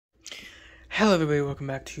Hello everybody, welcome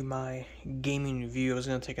back to my gaming review. I was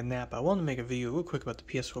going to take a nap. I wanted to make a video real quick about the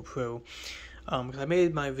PS4 Pro because I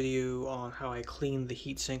made my video on how I cleaned the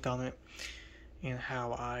heatsink on it and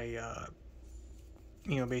how I,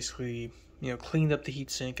 basically, cleaned up the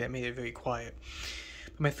heatsink and made it very quiet.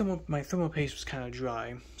 But my thermal paste was kind of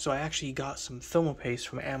dry, so I actually got some thermal paste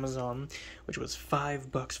from Amazon, which was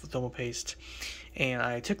 $5 for thermal paste, and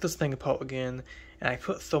I took this thing apart again, and I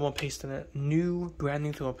put thermal paste in it, brand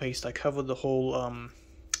new thermal paste. I covered the whole, the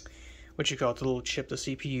little chip, the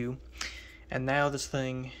CPU, and now this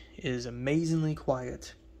thing is amazingly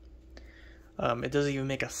quiet. It doesn't even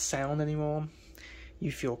make a sound anymore.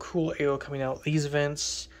 You feel cool air coming out these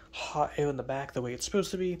vents, hot air in the back the way it's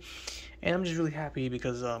supposed to be, and I'm just really happy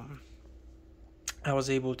because I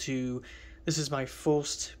was able to. This is my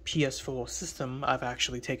first PS4 system I've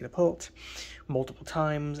actually taken apart multiple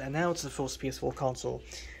times, and now it's the first PS4 console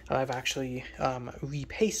that I've actually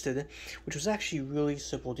repasted, which was actually really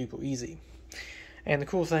super duper easy. And the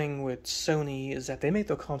cool thing with Sony is that they make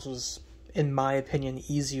their consoles, in my opinion,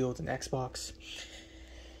 easier than Xbox.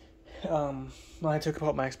 When I took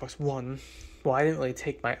apart my Xbox One, well, I didn't really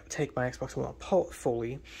take my Xbox One apart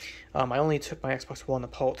fully. I only took my Xbox One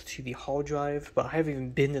apart to the hard drive, but I haven't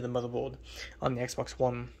even been to the motherboard on the Xbox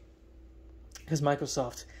One because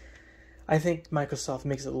I think Microsoft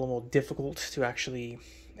makes it a little more difficult to actually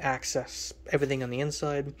access everything on the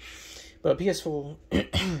inside. But the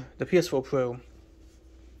PS4 Pro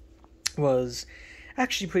was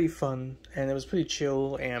actually pretty fun, and it was pretty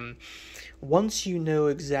chill, and once you know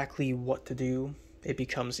exactly what to do, it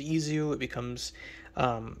becomes easier, it becomes,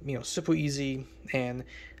 super easy, and,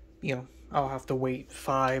 I'll have to wait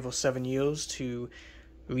 5 or 7 years to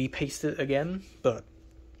repaste it again, but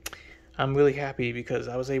I'm really happy because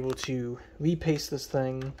I was able to repaste this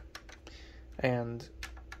thing and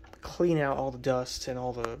clean out all the dust and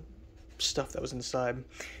all the stuff that was inside.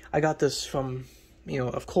 I got this from,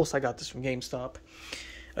 of course I got this from GameStop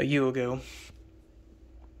a year ago,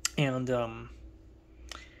 and,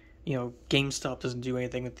 GameStop doesn't do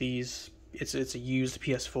anything with these. It's a used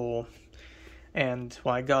PS4, and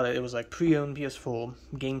when I got it, it was like pre-owned PS4.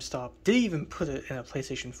 GameStop didn't even put it in a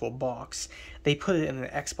PlayStation 4 box. They put it in an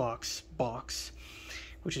Xbox box,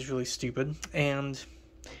 which is really stupid. And,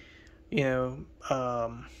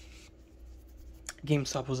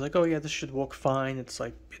 GameStop was like, oh yeah, this should work fine. It's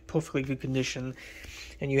like perfectly good condition.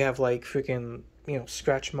 And you have like freaking,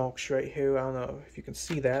 scratch marks right here. I don't know if you can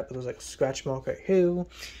see that, but there's like a scratch mark right here.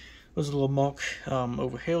 There's a little mark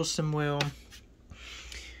over here somewhere.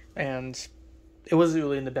 And it wasn't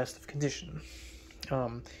really in the best of condition.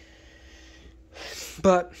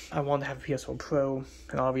 But I wanted to have a PS4 Pro,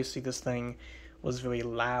 and obviously this thing was very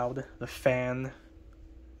loud. The fan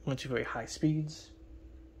went to very high speeds.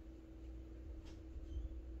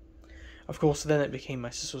 Of course, then it became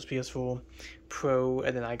my sister's PS4 Pro,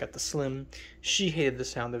 and then I got the Slim. She hated the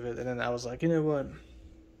sound of it, and then I was like, you know what?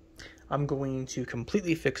 I'm going to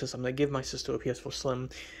completely fix this. I'm going to give my sister a PS4 Slim.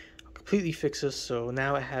 I'll completely fix this, so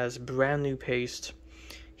now it has brand new paste.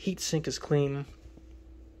 Heatsink is clean.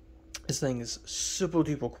 This thing is super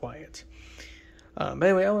duper quiet. But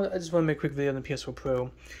anyway, I just want to make a quick video on the PS4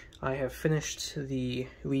 Pro. I have finished the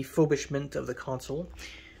refurbishment of the console.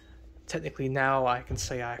 Technically now I can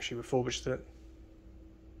say I actually refurbished it.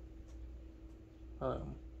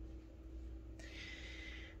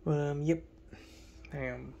 Yep. I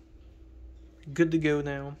am good to go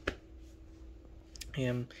now.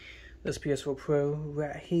 And this PS4 Pro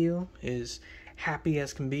right here is happy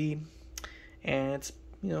as can be. And it's,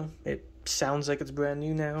 it sounds like it's brand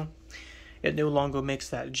new now. It no longer makes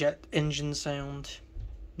that jet engine sound.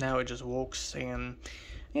 Now it just works, and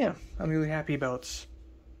yeah, I'm really happy about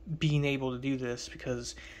being able to do this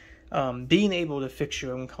because being able to fix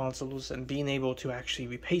your own consoles and being able to actually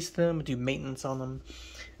repaste them, do maintenance on them,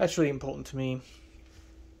 that's really important to me.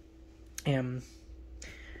 And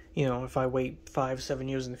if I wait 5-7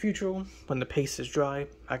 years in the future, when the paste is dry,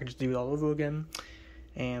 I can just do it all over again,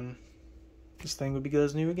 and this thing would be good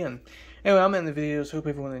as new again. Anyway, I'm ending the video, so hope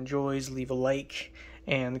everyone enjoys. Leave a like,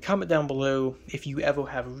 and comment down below if you ever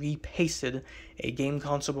have repasted a game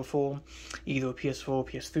console before, either a PS4,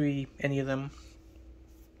 PS3, any of them.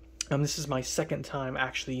 This is my second time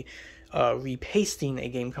actually repasting a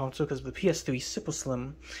game console, because the PS3 Super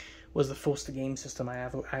Slim was the first game system I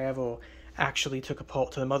ever actually took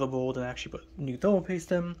apart to the motherboard and actually put new thermal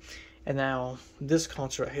paste in. And now this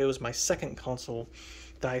console right here is my second console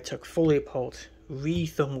that I took fully apart,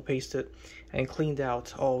 re-thermal pasted, and cleaned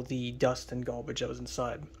out all the dust and garbage that was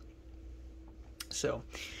inside. So,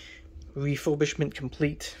 refurbishment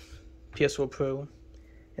complete. PS4 Pro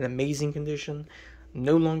in amazing condition.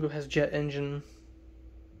 no longer has jet engine,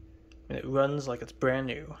 and it runs like it's brand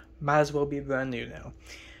new. Might as well be brand new now.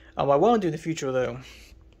 What I want to do in the future, though,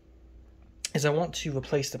 is I want to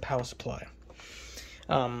replace the power supply.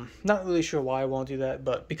 Not really sure why I want to do that,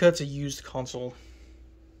 but because it's a used console,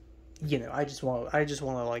 you know, I just want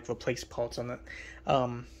to like replace parts on it,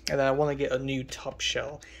 and then I want to get a new top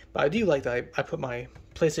shell. But I do like that I put my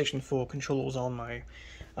PlayStation 4 controllers on my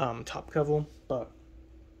top cover, but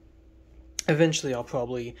eventually I'll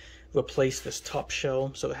probably replace this top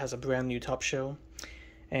shell so it has a brand new top shell.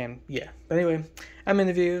 And yeah, but anyway, I'm in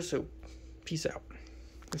the video, so peace out.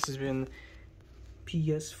 This has been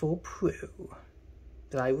PS4 Pro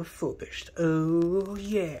that I refurbished. Oh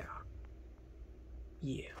yeah.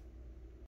 Yeah.